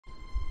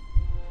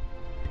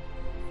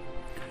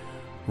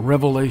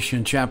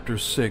Revelation chapter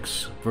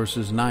 6,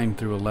 verses 9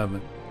 through 11.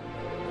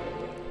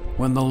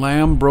 When the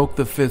Lamb broke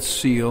the fifth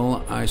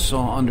seal, I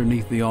saw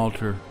underneath the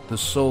altar the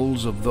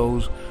souls of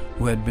those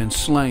who had been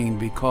slain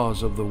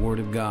because of the word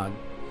of God,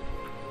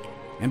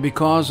 and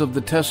because of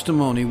the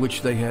testimony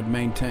which they had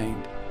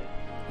maintained.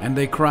 And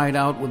they cried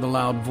out with a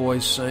loud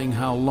voice, saying,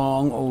 How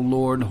long, O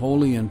Lord,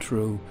 holy and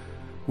true,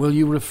 will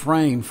you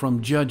refrain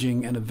from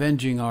judging and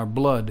avenging our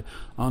blood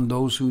on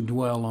those who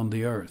dwell on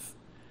the earth?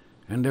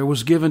 And there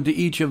was given to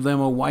each of them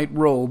a white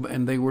robe,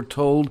 and they were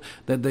told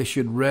that they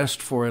should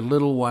rest for a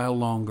little while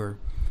longer,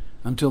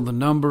 until the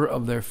number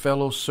of their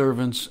fellow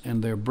servants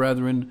and their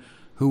brethren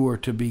who were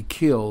to be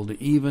killed,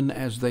 even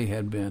as they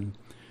had been,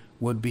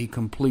 would be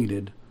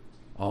completed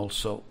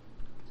also.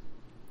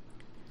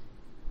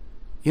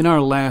 In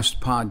our last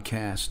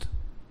podcast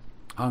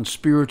on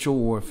spiritual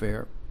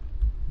warfare,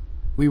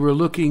 we were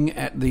looking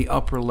at the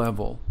upper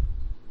level,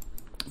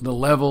 the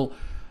level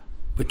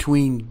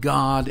between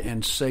God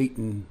and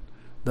Satan,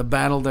 the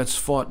battle that's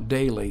fought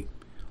daily.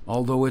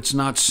 Although it's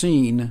not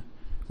seen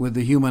with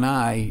the human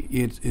eye,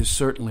 it is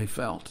certainly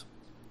felt.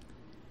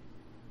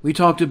 We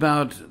talked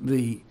about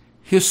the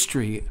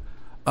history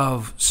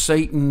of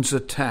Satan's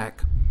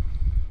attack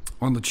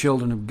on the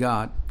children of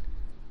God.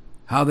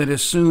 How that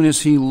as soon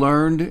as he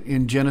learned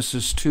in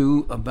Genesis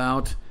 2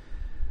 about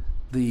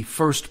the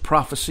first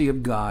prophecy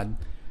of God,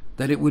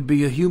 that it would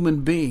be a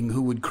human being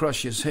who would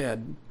crush his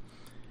head,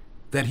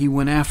 that he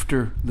went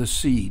after the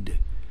seed,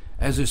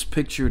 as is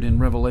pictured in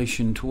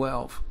Revelation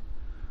 12,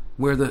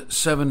 where the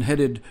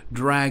seven-headed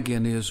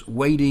dragon is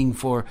waiting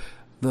for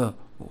the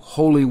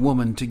holy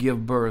woman to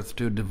give birth,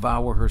 to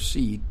devour her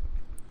seed.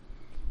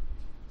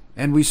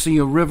 And we see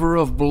a river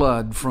of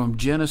blood from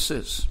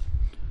Genesis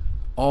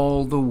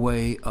all the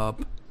way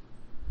up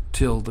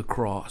till the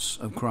cross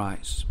of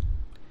Christ,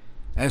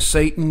 as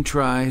Satan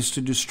tries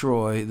to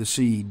destroy the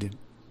seed,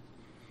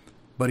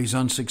 but he's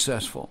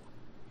unsuccessful.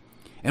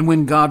 And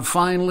when God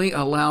finally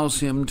allows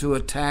him to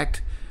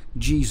attack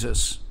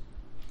Jesus,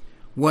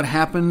 what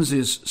happens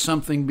is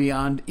something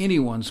beyond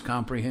anyone's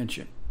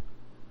comprehension.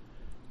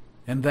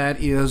 And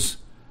that is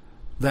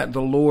that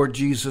the Lord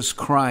Jesus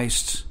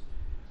Christ's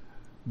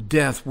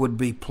death would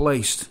be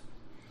placed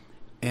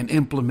and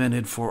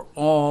implemented for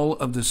all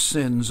of the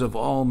sins of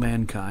all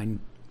mankind.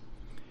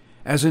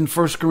 As in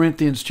 1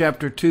 Corinthians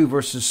chapter 2,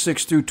 verses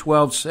 6 through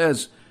 12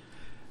 says,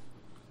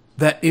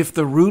 that if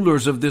the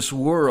rulers of this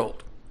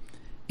world,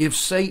 if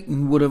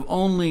Satan would have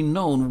only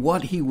known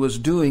what he was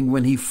doing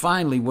when he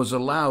finally was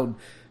allowed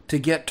to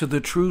get to the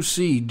true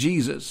seed,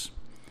 Jesus,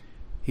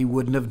 he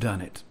wouldn't have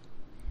done it.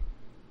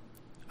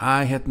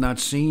 Eye hath not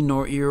seen,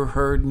 nor ear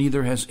heard,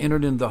 neither has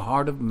entered in the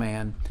heart of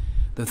man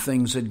the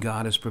things that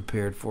God has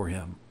prepared for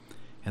him.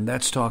 And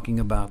that's talking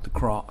about the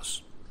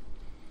cross.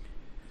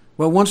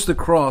 Well, once the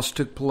cross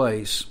took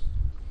place,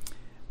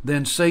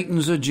 then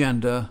Satan's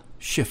agenda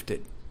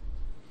shifted.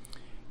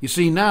 You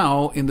see,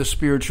 now in the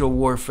spiritual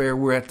warfare,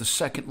 we're at the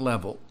second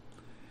level.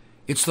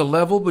 It's the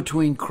level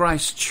between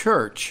Christ's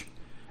church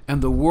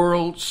and the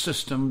world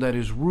system that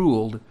is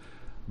ruled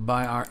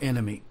by our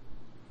enemy,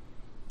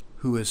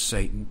 who is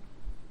Satan.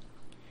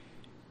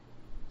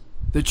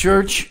 The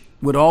church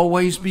would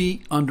always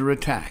be under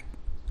attack.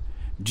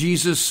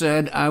 Jesus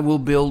said, I will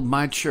build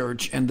my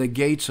church, and the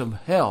gates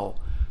of hell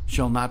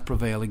shall not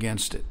prevail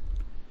against it.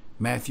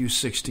 Matthew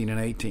 16 and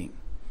 18.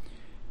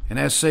 And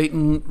as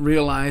Satan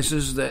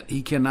realizes that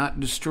he cannot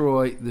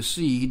destroy the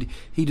seed,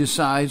 he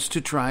decides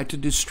to try to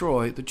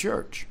destroy the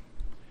church.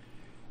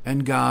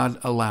 And God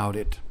allowed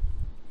it.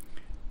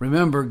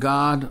 Remember,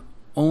 God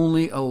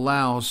only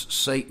allows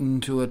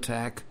Satan to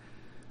attack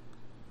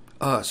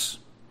us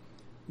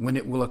when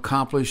it will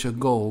accomplish a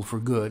goal for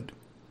good.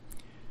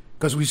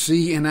 Because we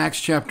see in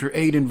Acts chapter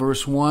 8 and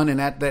verse 1, and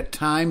at that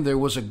time there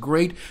was a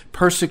great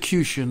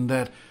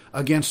persecution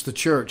against the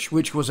church,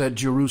 which was at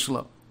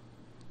Jerusalem.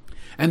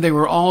 And they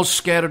were all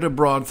scattered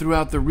abroad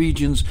throughout the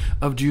regions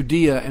of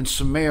Judea and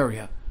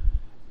Samaria,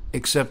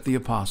 except the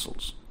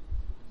apostles.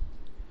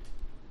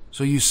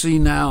 So you see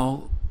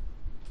now,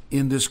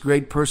 in this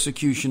great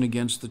persecution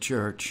against the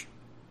church,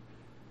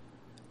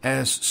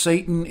 as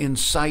Satan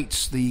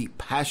incites the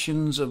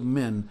passions of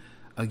men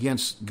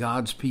against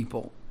God's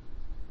people,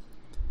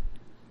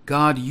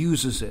 God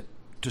uses it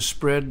to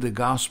spread the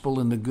gospel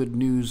and the good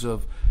news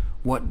of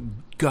what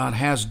God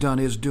has done,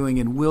 is doing,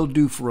 and will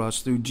do for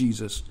us through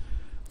Jesus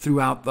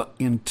throughout the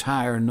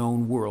entire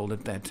known world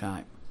at that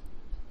time.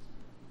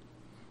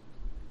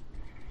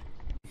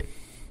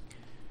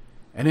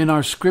 And in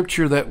our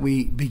scripture that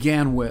we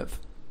began with,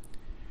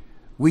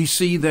 we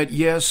see that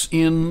yes,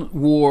 in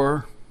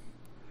war,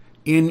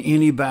 in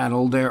any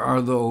battle, there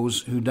are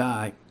those who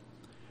die.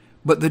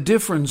 But the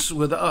difference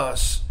with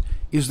us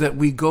is that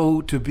we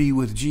go to be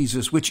with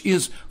Jesus, which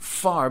is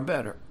far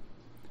better.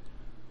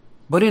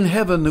 But in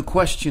heaven, the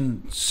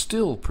question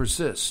still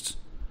persists.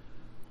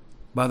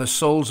 By the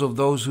souls of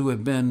those who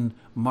have been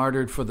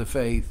martyred for the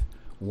faith,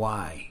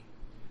 why?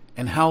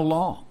 And how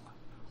long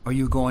are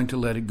you going to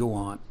let it go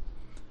on?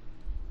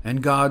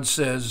 And God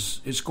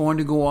says it's going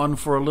to go on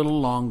for a little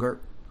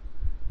longer.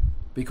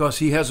 because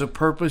he has a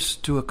purpose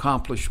to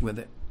accomplish with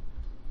it.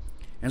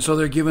 And so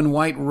they're given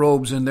white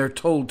robes and they're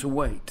told to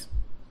wait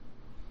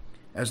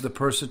as the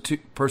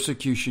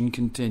persecution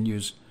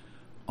continues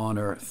on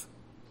earth.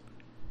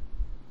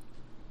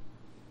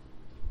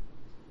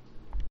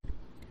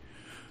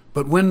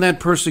 But when that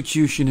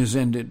persecution is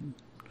ended,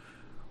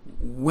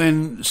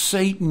 when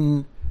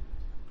Satan's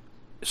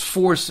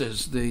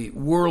forces, the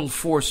world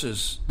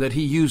forces that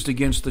he used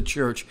against the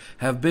church,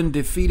 have been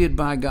defeated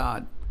by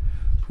God,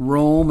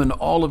 Rome and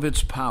all of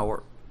its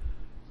power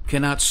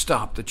cannot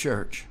stop the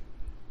church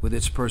with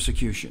its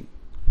persecution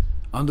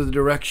under the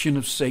direction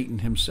of Satan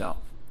himself.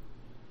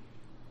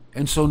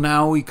 And so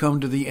now we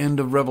come to the end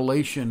of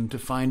Revelation to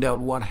find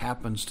out what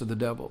happens to the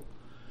devil.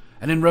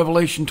 And in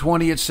Revelation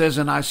 20 it says,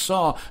 "And I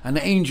saw an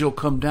angel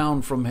come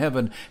down from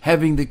heaven,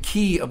 having the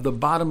key of the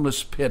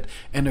bottomless pit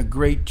and a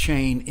great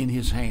chain in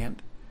his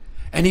hand.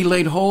 And he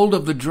laid hold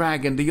of the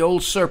dragon, the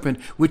old serpent,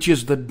 which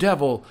is the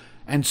devil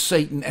and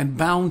Satan, and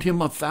bound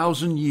him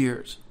 1,000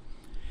 years,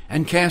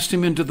 and cast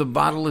him into the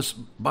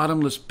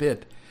bottomless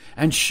pit,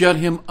 and shut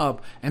him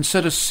up, and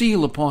set a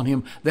seal upon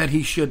him, that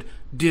he should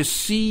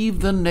deceive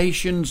the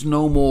nations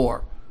no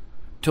more,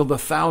 till the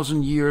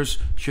 1,000 years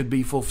should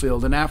be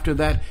fulfilled. And after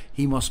that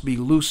he must be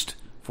loosed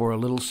for a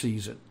little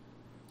season."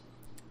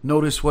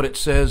 Notice what it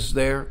says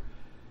there: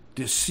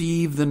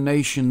 deceive the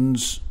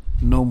nations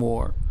no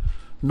more.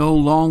 No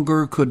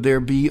longer could there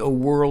be a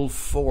world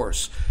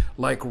force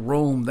like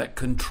Rome that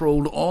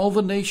controlled all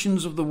the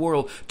nations of the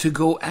world to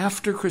go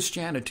after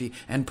Christianity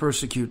and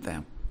persecute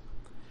them.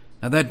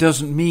 Now that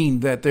doesn't mean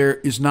that there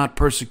is not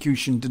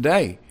persecution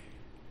today,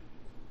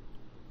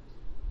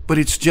 but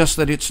it's just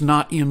that it's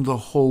not in the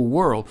whole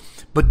world.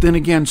 But then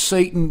again,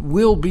 Satan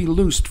will be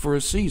loosed for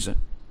a season.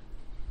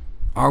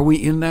 Are we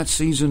in that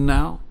season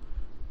now?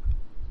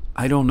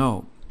 I don't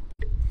know.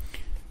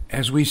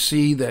 As we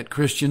see that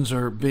Christians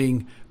are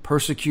being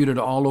persecuted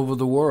all over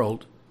the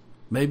world,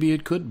 maybe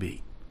it could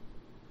be.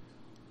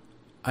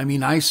 I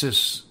mean,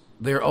 ISIS,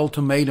 their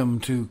ultimatum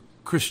to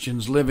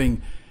Christians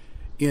living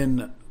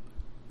in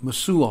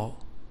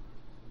Mosul,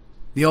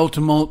 the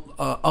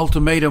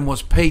ultimatum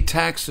was pay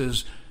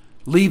taxes,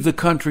 leave the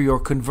country, or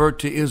convert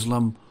to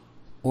Islam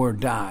or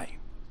die.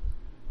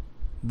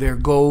 Their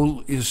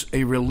goal is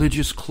a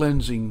religious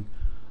cleansing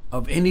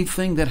of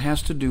anything that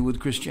has to do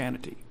with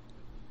Christianity.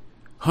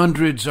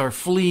 Hundreds are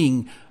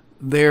fleeing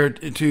there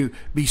to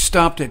be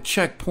stopped at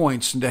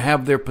checkpoints and to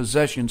have their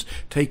possessions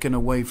taken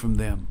away from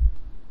them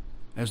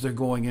as they're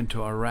going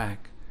into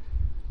Iraq.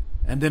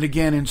 And then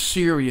again in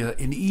Syria,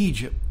 in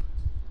Egypt,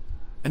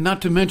 and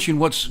not to mention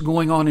what's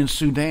going on in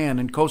Sudan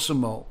and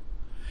Kosovo.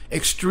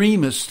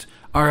 Extremists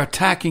are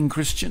attacking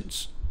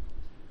Christians.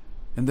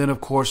 And then,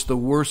 of course, the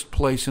worst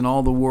place in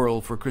all the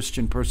world for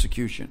Christian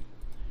persecution,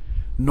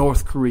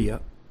 North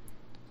Korea.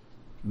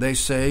 They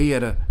say,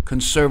 at a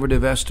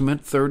conservative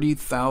estimate,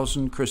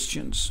 30,000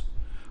 Christians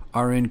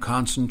are in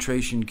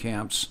concentration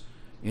camps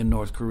in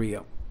North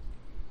Korea.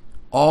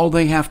 All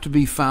they have to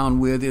be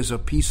found with is a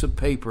piece of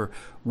paper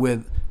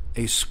with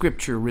a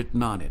scripture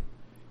written on it,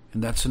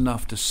 and that's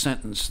enough to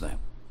sentence them.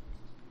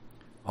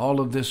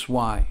 All of this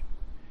why?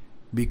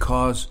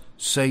 Because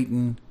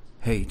Satan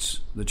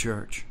hates the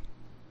church.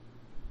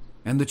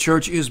 And the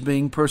church is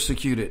being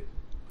persecuted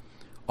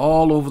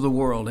all over the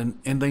world,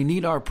 and they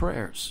need our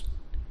prayers.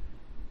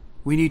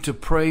 We need to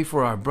pray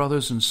for our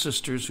brothers and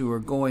sisters who are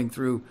going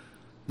through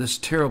this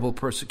terrible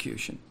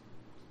persecution.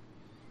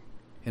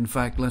 In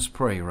fact, let's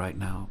pray right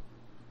now.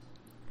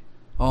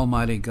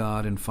 Almighty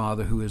God and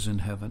Father who is in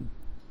heaven,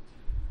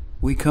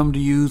 we come to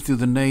you through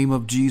the name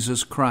of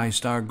Jesus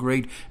Christ, our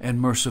great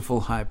and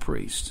merciful high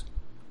priest.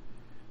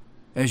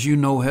 As you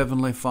know,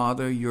 Heavenly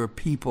Father, your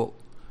people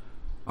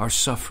are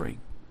suffering.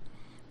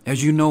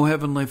 As you know,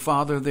 Heavenly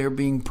Father, they're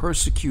being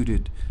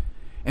persecuted.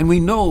 And we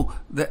know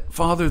that,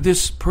 Father,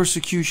 this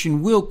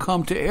persecution will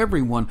come to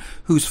everyone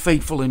who's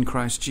faithful in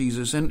Christ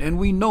Jesus. And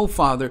we know,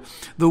 Father,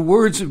 the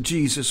words of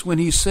Jesus when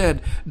he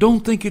said,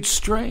 "Don't think it's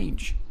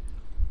strange.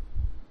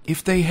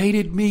 If they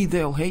hated me,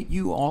 they'll hate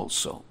you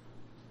also."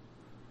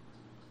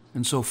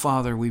 And so,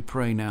 Father, we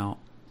pray now,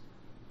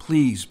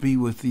 please be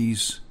with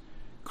these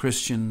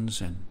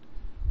Christians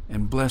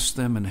and bless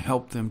them and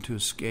help them to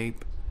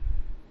escape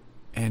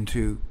and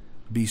to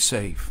be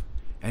safe.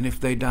 And if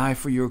they die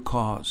for your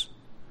cause,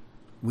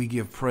 we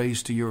give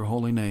praise to your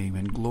holy name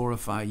and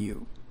glorify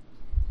you,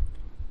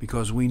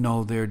 because we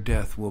know their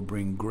death will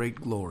bring great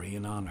glory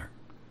and honor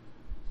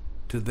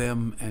to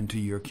them and to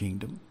your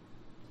kingdom.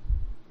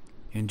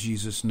 In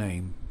Jesus'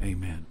 name,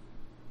 amen.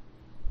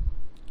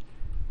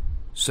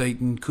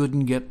 Satan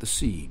couldn't get the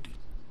seed,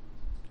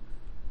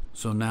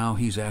 so now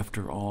he's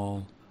after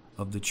all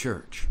of the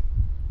church.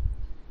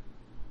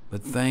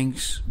 But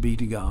thanks be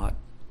to God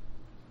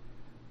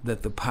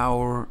that the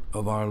power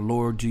of our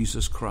Lord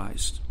Jesus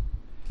Christ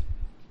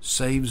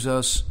saves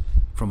us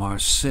from our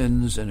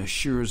sins and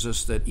assures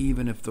us that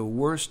even if the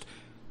worst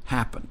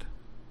happened,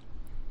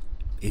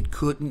 it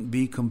couldn't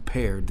be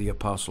compared, the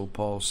Apostle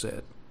Paul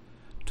said,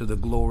 to the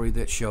glory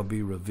that shall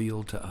be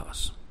revealed to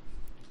us.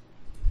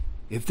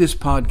 If this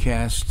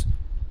podcast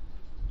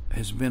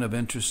has been of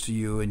interest to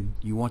you and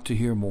you want to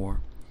hear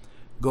more,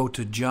 go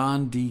to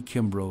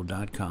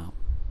johndkimbrough.com.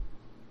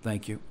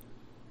 Thank you.